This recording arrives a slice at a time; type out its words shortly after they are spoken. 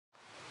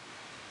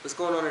What's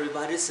going on,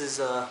 everybody? This is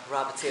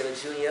Robert Taylor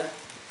Jr.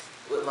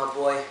 with my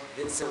boy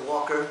Vincent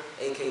Walker,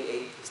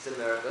 a.k.a. Mr.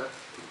 America,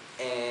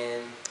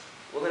 and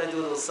we're gonna do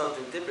a little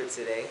something different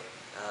today.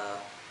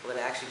 We're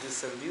gonna actually do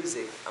some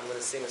music. I'm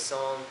gonna sing a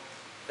song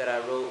that I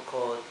wrote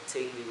called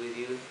 "Take Me With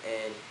You,"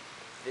 and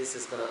this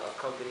is gonna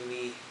accompany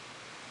me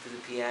to the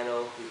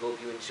piano. We hope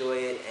you enjoy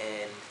it,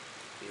 and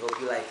we hope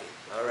you like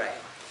it. All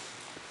right.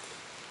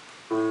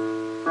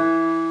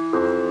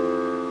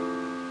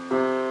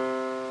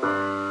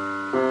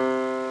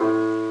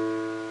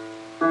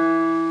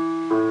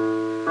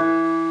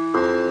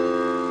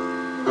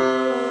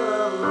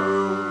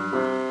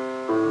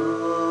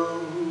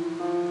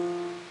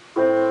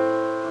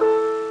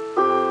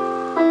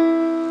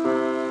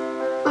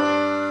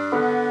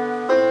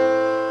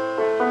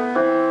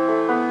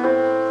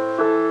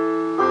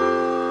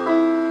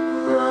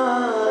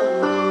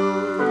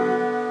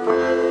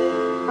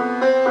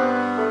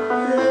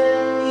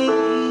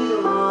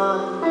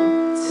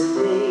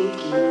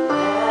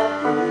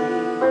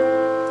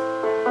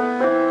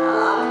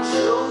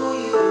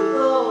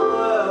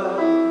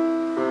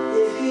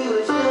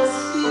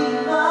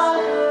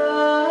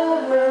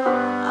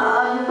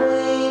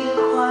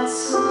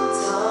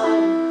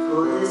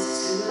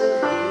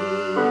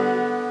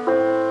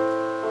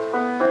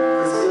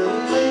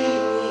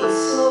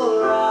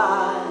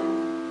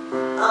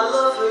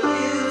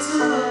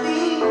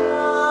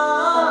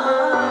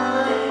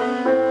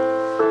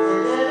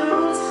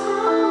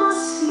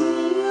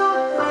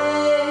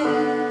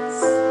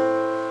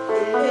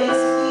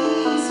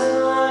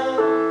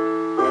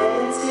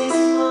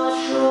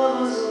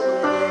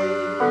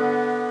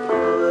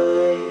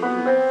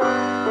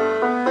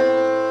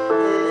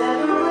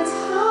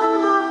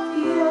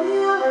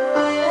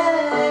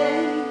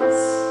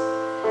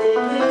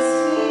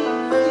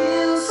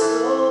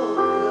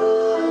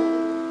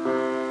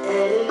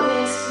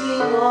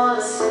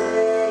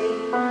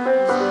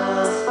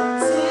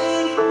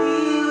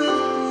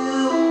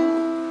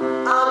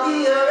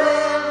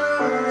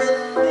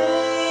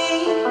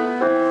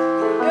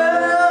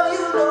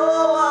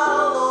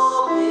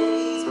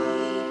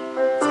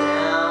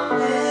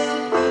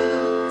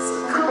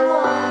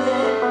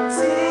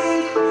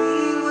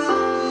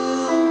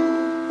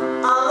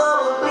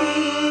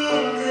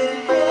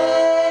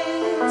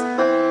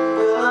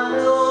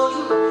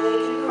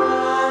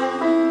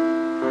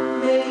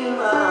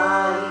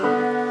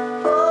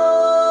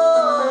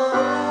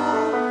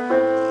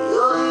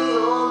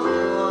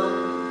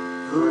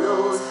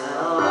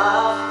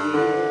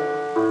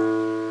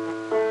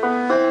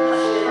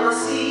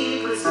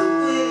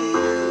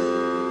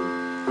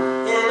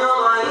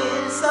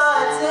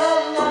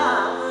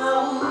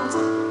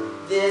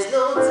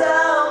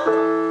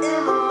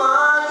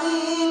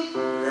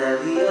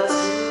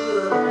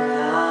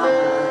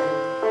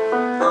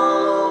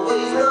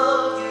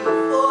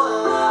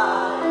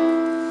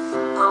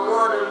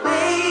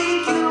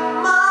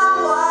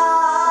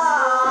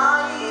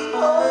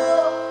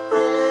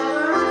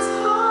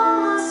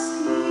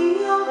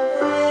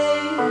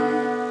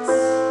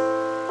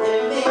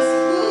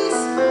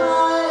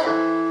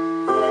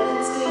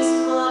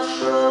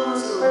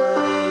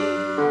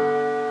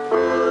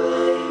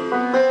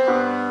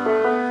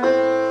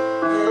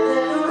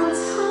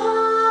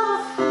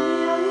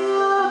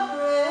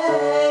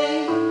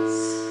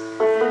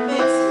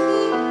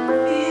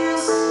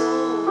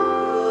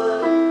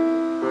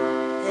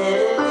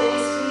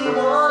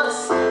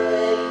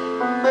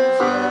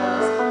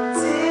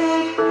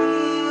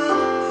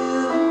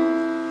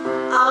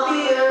 I'll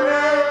be